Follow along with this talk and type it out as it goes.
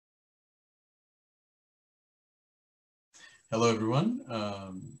Hello, everyone.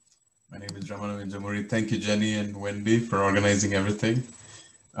 My name is Ramana Vinjamuri. Thank you, Jenny and Wendy, for organizing everything.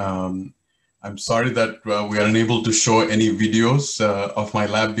 I'm sorry that we are unable to show any videos of my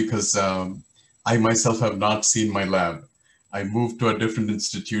lab because I myself have not seen my lab. I moved to a different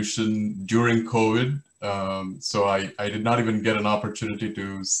institution during COVID, so I did not even get an opportunity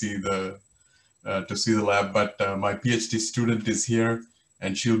to see the lab. But my PhD student is here,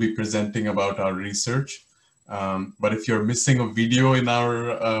 and she'll be presenting about our research. But if you're missing a video in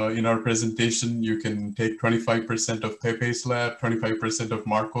our presentation, you can take 25% of Pepe's lab, 25% of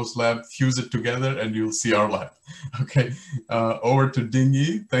Marco's lab, fuse it together, and you'll see our lab. Okay, over to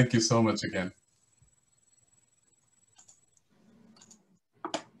Dingy. Thank you so much again.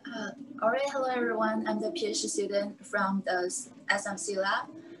 All right, hello everyone. I'm the PhD student from the SMC lab.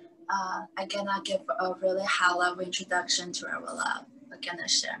 I'm gonna give a really high-level introduction to our lab. I'm gonna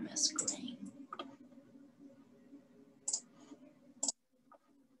share my screen.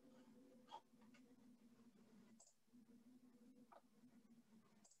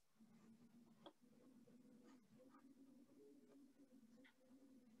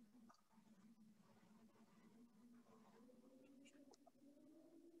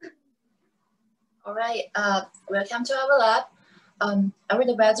 All right, welcome to our lab. Our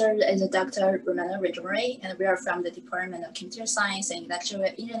advisor is Dr. Ramana Vinjamuri, and we are from the Department of Computer Science and Electrical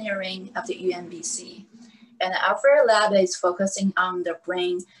Engineering of the UMBC. And our lab is focusing on the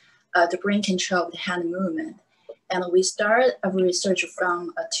brain control of the hand movement. And we start our research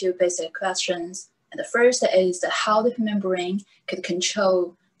from two basic questions. And the first is how the human brain could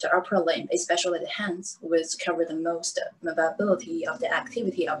control the upper limb, especially the hands, which cover the most mobility of the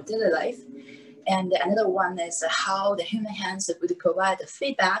activity of daily life. And another one is how the human hands would provide the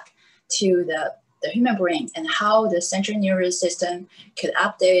feedback to the human brain and how the central nervous system could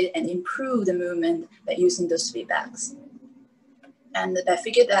update and improve the movement by using those feedbacks. And I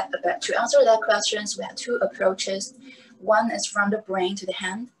figured that to answer that questions, we have two approaches. One is from the brain to the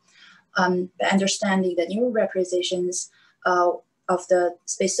hand, by understanding the neural representations of the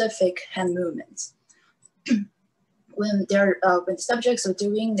specific hand movements. When the subjects are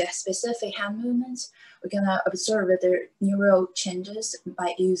doing the specific hand movements, we're gonna observe their neural changes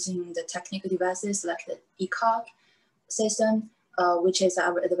by using the technical devices like the ECOG system, which is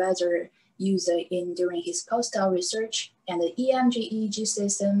our advisor used during his postdoc research, and the EMG-EEG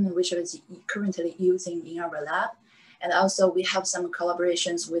system, which is currently using in our lab. And also we have some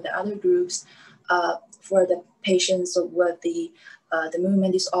collaborations with other groups for the patients with the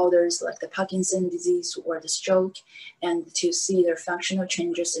movement disorders like the Parkinson's disease or the stroke, and to see their functional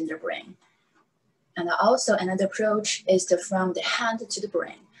changes in their brain. And also another approach is from the hand to the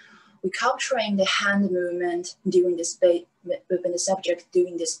brain. We're capturing the hand movement during within the subject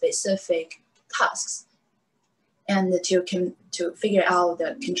doing the specific tasks, and to figure out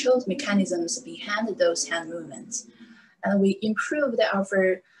the control mechanisms behind those hand movements. And we improved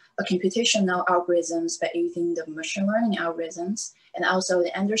our computational algorithms by using the machine learning algorithms, and also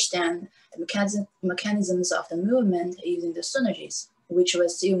to understand the mechanisms of the movement using the synergies, which we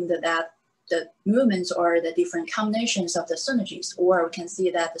assume that the movements are the different combinations of the synergies, or we can see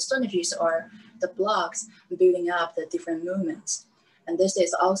that the synergies are the blocks building up the different movements. And this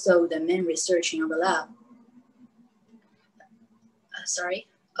is also the main research in our lab.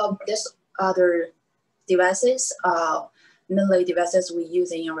 These other devices, mainly devices we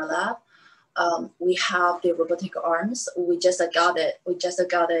use in our lab. We have the robotic arms. We just got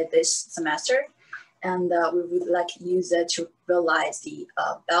it this semester, and we would like to use it to realize the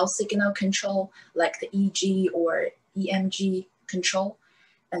bell signal control, like the EG or EMG control.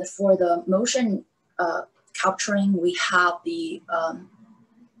 And for the motion capturing, we have the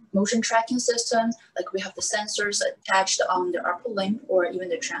motion tracking system, like we have the sensors attached on the upper limb or even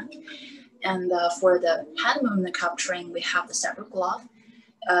the trunk. And for the hand movement capturing, we have the separate glove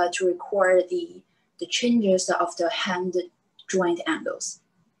to record the changes of the hand joint angles.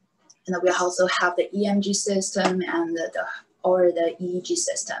 And we also have the EMG system and the EEG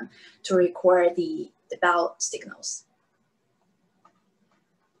system to record the bell signals.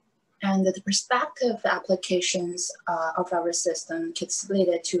 And the perspective applications of our system can split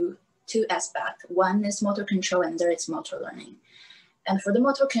it to two aspects. One is motor control and there is motor learning. And for the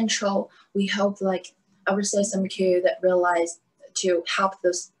motor control, we hope like our system could realize to help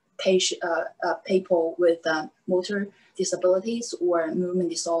those people with motor disabilities or movement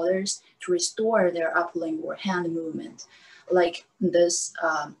disorders to restore their upper limb or hand movement. Like this,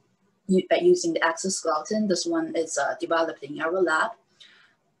 by using the exoskeleton, this one is developed in our lab.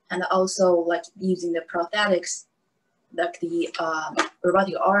 And also like using the prosthetics, like the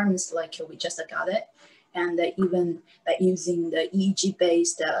robotic arms, like we just got it. and even by using the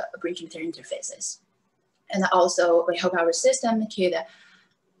EEG-based brain-computer interfaces. And also, we hope our system could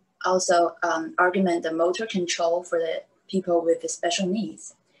also augment the motor control for the people with the special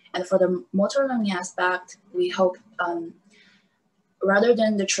needs. And for the motor learning aspect, we hope rather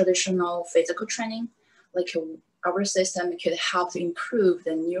than the traditional physical training, like our system could help to improve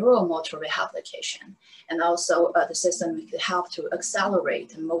the neuromotor rehabilitation. And also the system could help to accelerate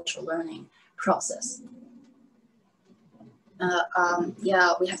the motor learning process.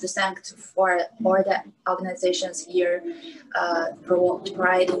 Yeah, we have to thank for all the organizations here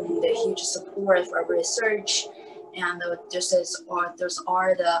providing the huge support for research. And those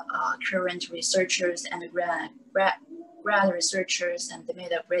are the current researchers and grad researchers, and they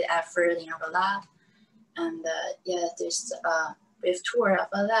made a great effort in our lab. And yeah, this brief tour of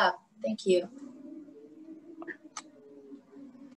our lab. Thank you.